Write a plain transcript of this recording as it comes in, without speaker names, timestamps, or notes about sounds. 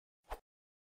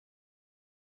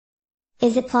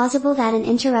Is it plausible that an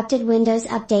interrupted Windows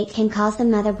update can cause the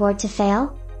motherboard to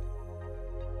fail?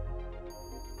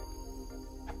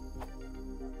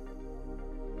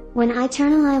 When I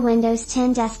turn on my Windows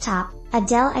 10 desktop, a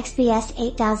Dell XPS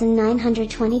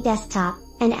 8920 desktop,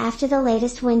 and after the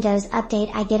latest Windows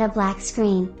update I get a black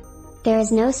screen. There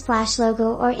is no splash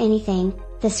logo or anything,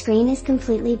 the screen is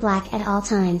completely black at all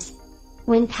times.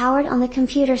 When powered on the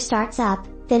computer starts up,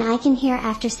 then I can hear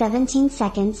after 17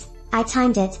 seconds, I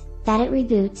timed it, that it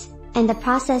reboots, and the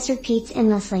process repeats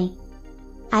endlessly.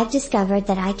 I've discovered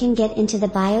that I can get into the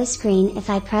BIOS screen if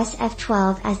I press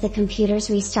F12 as the computer's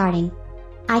restarting.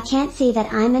 I can't see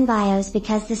that I'm in BIOS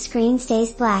because the screen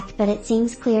stays black, but it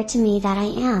seems clear to me that I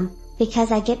am,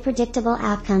 because I get predictable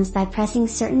outcomes by pressing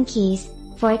certain keys.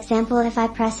 For example, if I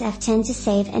press F10 to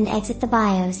save and exit the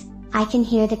BIOS, I can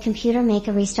hear the computer make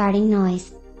a restarting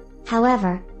noise.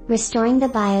 However, restoring the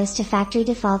BIOS to factory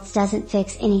defaults doesn't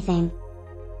fix anything.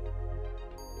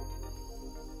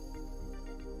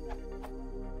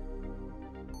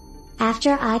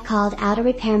 After I called out a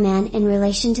repairman in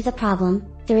relation to the problem,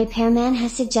 the repairman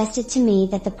has suggested to me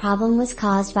that the problem was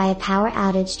caused by a power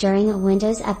outage during a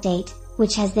Windows update,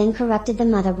 which has then corrupted the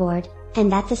motherboard,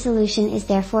 and that the solution is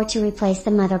therefore to replace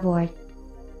the motherboard.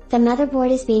 The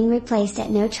motherboard is being replaced at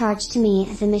no charge to me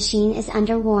as the machine is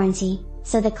under warranty,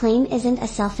 so the claim isn't a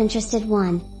self-interested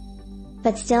one.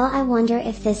 But still I wonder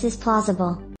if this is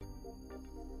plausible.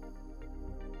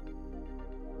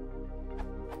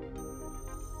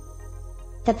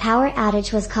 The power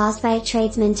outage was caused by a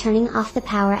tradesman turning off the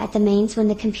power at the mains when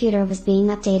the computer was being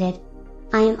updated.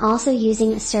 I am also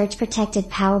using a surge-protected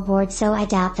power board, so I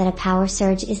doubt that a power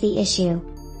surge is the issue.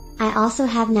 I also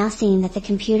have now seen that the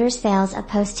computer fails a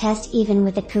post-test even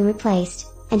with the COO replaced,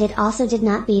 and it also did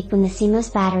not beep when the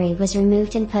CMOS battery was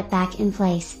removed and put back in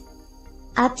place.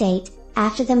 Update: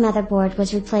 after the motherboard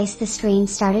was replaced, the screen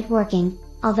started working,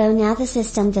 although now the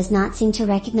system does not seem to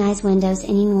recognize Windows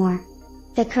anymore.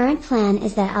 The current plan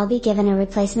is that I'll be given a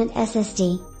replacement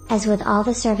SSD, as with all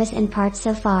the service and parts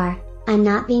so far. I'm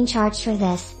not being charged for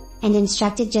this, and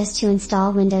instructed just to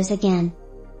install Windows again.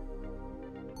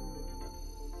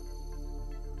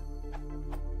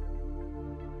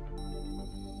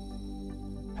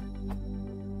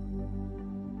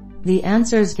 The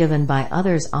answers given by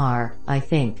others are, I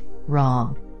think,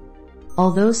 wrong.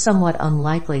 Although somewhat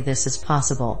unlikely this is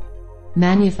possible.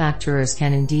 Manufacturers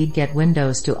can indeed get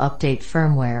Windows to update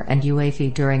firmware and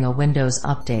UEFI during a Windows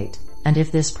update, and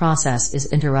if this process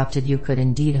is interrupted you could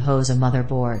indeed hose a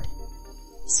motherboard.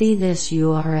 See this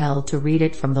URL to read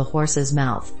it from the horse's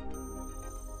mouth.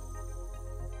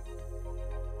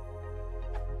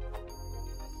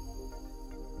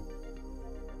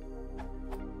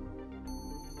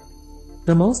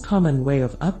 The most common way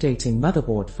of updating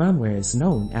motherboard firmware is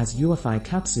known as UEFI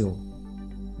capsule.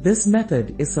 This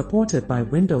method is supported by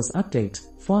Windows Update,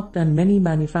 FOT and many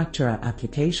manufacturer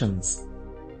applications.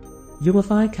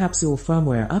 UEFI capsule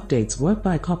firmware updates work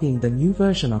by copying the new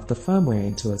version of the firmware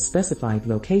into a specified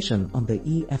location on the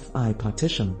EFI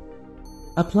partition.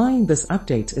 Applying this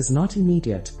update is not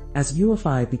immediate, as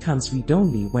UEFI becomes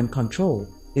read-only when control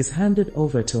is handed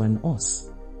over to an OS.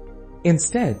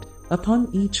 Instead, upon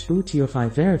each boot,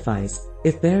 UEFI verifies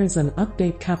if there is an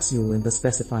update capsule in the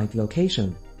specified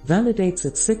location, validates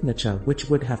its signature, which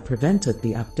would have prevented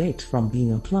the update from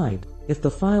being applied if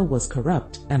the file was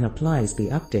corrupt, and applies the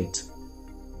update.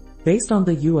 Based on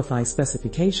the UEFI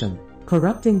specification,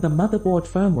 corrupting the motherboard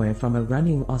firmware from a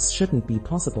running OS shouldn't be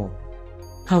possible.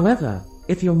 However,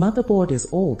 if your motherboard is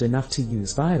old enough to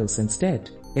use BIOS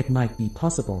instead, it might be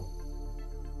possible.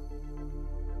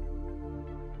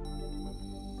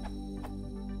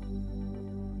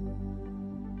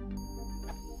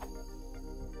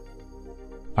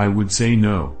 I would say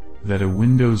no, that a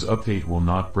Windows update will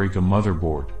not break a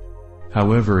motherboard.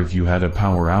 However, if you had a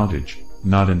power outage,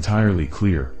 not entirely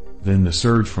clear, then the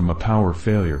surge from a power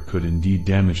failure could indeed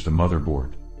damage the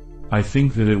motherboard. I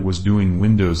think that it was doing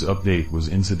Windows update was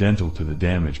incidental to the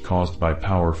damage caused by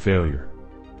power failure.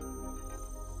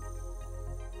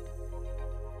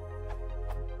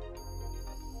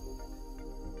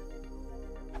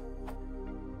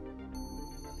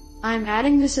 I'm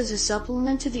adding this as a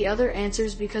supplement to the other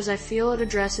answers because I feel it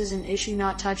addresses an issue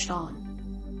not touched on.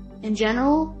 In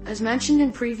general, as mentioned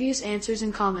in previous answers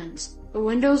and comments, a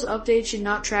Windows update should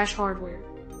not trash hardware.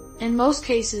 In most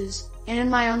cases, and in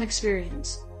my own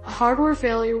experience, a hardware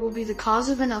failure will be the cause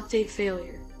of an update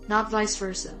failure, not vice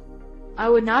versa. I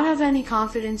would not have any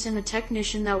confidence in a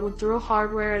technician that would throw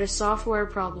hardware at a software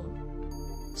problem.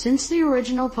 Since the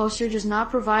original poster does not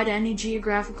provide any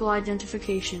geographical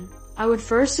identification, I would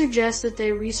first suggest that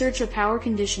they research a power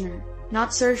conditioner,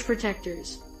 not surge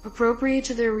protectors. appropriate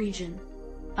to their region.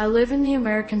 I live in the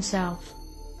American South.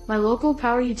 My local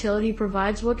power utility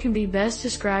provides what can be best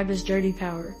described as dirty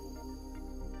power.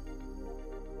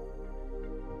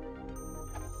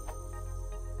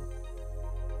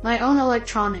 My own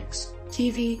electronics,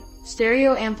 TV,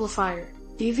 stereo amplifier,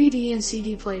 DVD and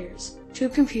CD players, 2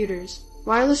 computers,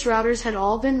 wireless routers had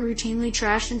all been routinely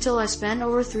trashed until I spent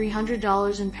over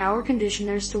 $300 in power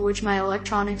conditioners to which my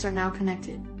electronics are now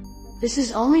connected. This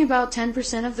is only about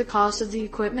 10% of the cost of the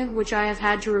equipment which I have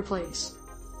had to replace.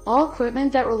 All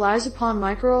equipment that relies upon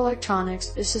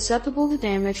microelectronics is susceptible to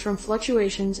damage from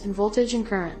fluctuations in voltage and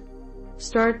current.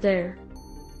 Start there.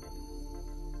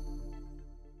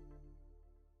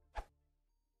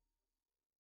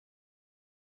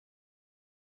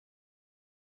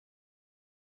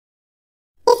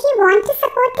 If you want to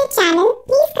support the channel,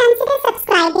 please consider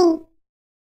subscribing.